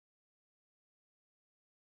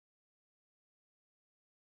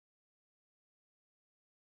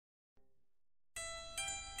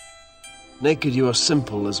Naked you are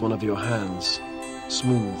simple as one of your hands,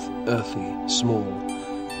 smooth, earthy, small,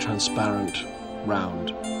 transparent, round.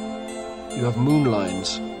 You have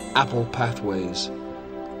moonlines, apple pathways.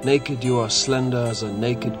 Naked you are slender as a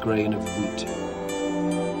naked grain of wheat.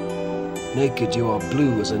 Naked you are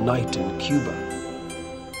blue as a night in Cuba.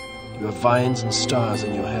 You have vines and stars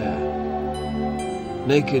in your hair.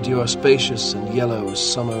 Naked you are spacious and yellow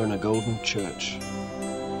as summer in a golden church.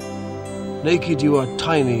 Naked you are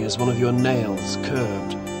tiny as one of your nails,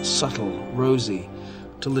 curved, subtle, rosy,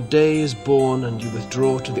 till the day is born and you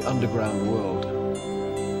withdraw to the underground world.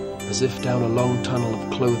 As if down a long tunnel of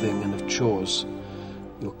clothing and of chores,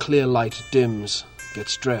 your clear light dims,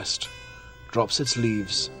 gets dressed, drops its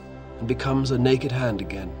leaves, and becomes a naked hand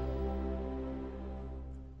again.